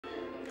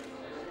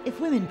If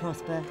women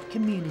prosper,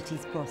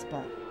 communities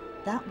prosper.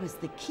 That was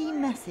the key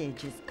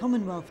message as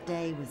Commonwealth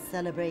Day was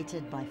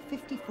celebrated by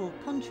 54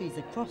 countries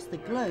across the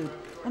globe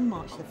on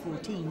March the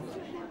 14th,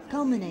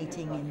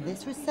 culminating in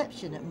this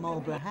reception at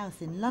Marlborough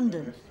House in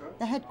London,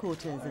 the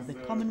headquarters of the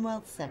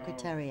Commonwealth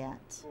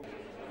Secretariat.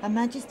 Her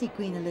Majesty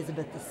Queen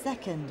Elizabeth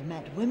II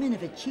met women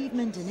of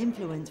achievement and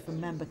influence from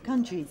member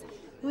countries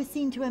who are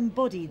seen to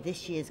embody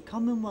this year's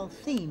Commonwealth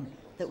theme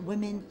that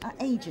women are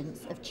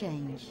agents of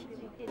change.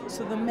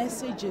 So the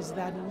message is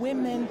that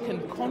women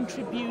can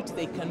contribute,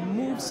 they can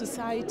move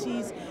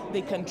societies,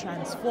 they can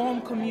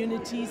transform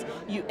communities.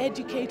 You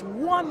educate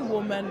one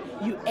woman,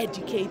 you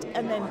educate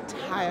an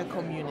entire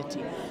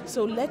community.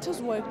 So let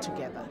us work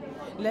together.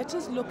 Let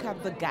us look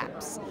at the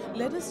gaps.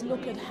 Let us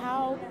look at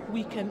how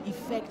we can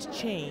effect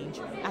change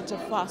at a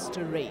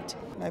faster rate.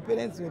 My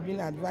parents were being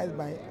advised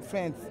by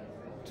friends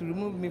to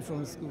remove me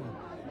from school.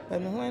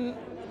 But when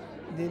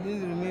they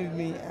didn't remove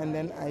me and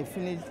then I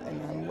finished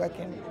and I'm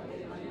working,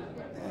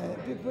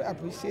 people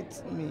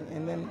appreciate me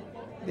and then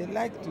they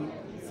like to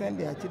send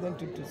their children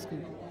to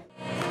school.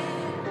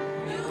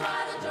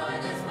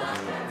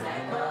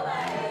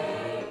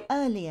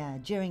 Earlier,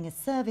 during a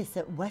service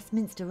at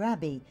Westminster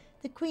Abbey,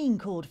 the Queen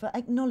called for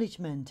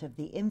acknowledgement of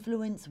the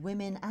influence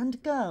women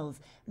and girls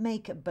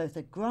make at both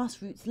a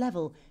grassroots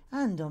level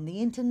and on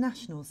the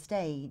international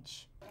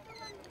stage.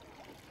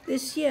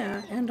 This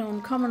year, and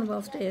on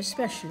Commonwealth Day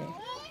especially,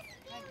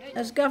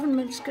 as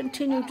governments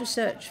continue to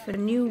search for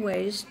new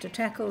ways to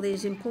tackle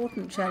these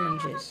important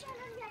challenges,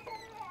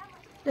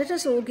 let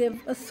us all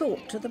give a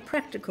thought to the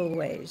practical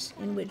ways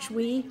in which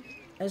we,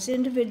 as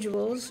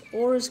individuals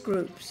or as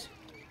groups,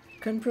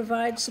 can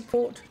provide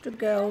support to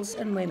girls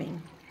and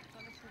women,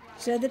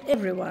 so that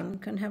everyone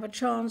can have a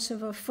chance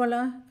of a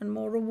fuller and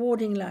more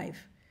rewarding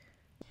life.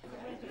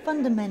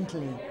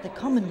 Fundamentally, the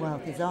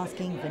Commonwealth is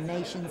asking for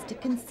nations to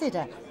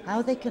consider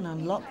how they can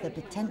unlock the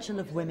potential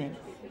of women,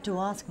 to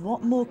ask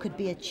what more could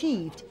be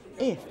achieved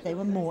if they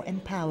were more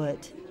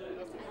empowered.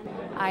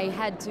 I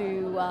had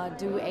to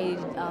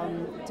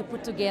to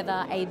put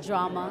together a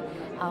drama,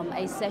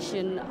 a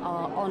session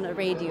on a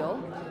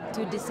radio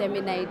to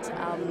disseminate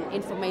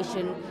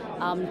information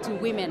to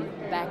women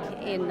back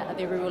in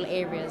the rural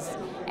areas.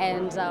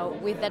 And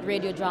with that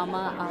radio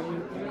drama,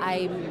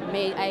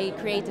 I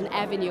create an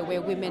avenue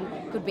where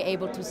women could be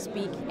able to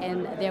speak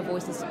and their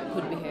voices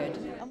could be heard.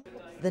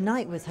 The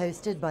night was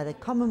hosted by the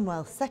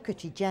Commonwealth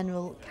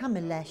Secretary-General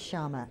Kamilesh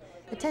Sharma,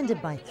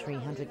 attended by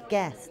 300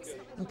 guests,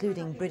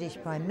 including British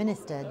Prime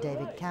Minister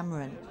David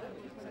Cameron.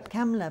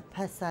 Kamla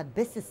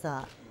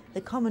Persad-Bissessar,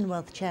 the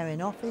Commonwealth Chair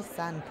in Office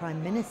and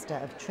Prime Minister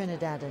of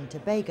Trinidad and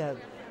Tobago,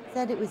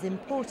 said it was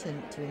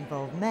important to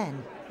involve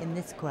men in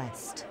this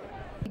quest.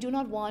 We do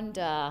not want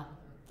our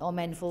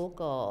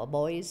menfolk or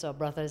boys or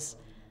brothers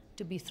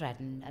to be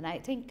threatened, and I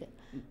think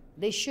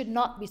they should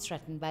not be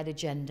threatened by the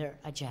gender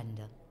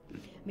agenda.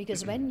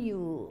 Because when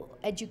you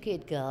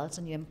educate girls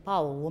and you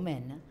empower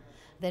women,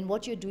 then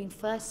what you're doing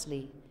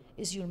firstly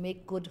is you'll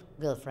make good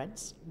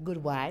girlfriends,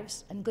 good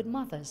wives, and good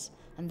mothers.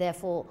 And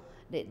therefore,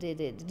 the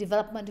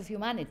development of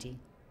humanity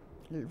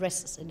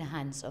rests in the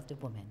hands of the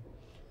women.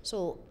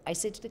 So I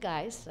say to the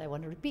guys, I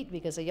want to repeat,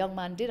 because a young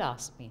man did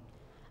ask me,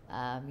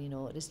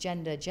 this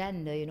gender,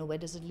 where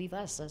does it leave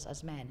us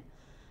as men?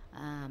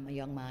 A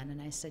young man,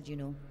 and I said,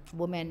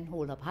 women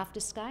hold up half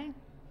the sky,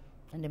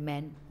 and the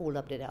men hold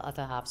up the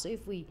other half. So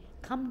if we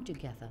come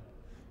together,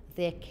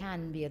 there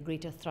can be a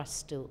greater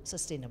thrust to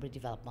sustainable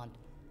development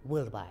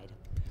worldwide.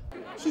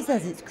 She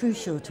says it's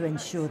crucial to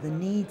ensure the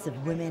needs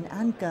of women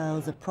and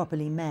girls are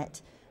properly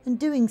met, and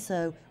doing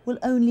so will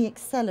only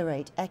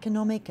accelerate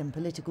economic and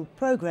political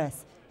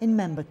progress in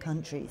member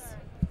countries.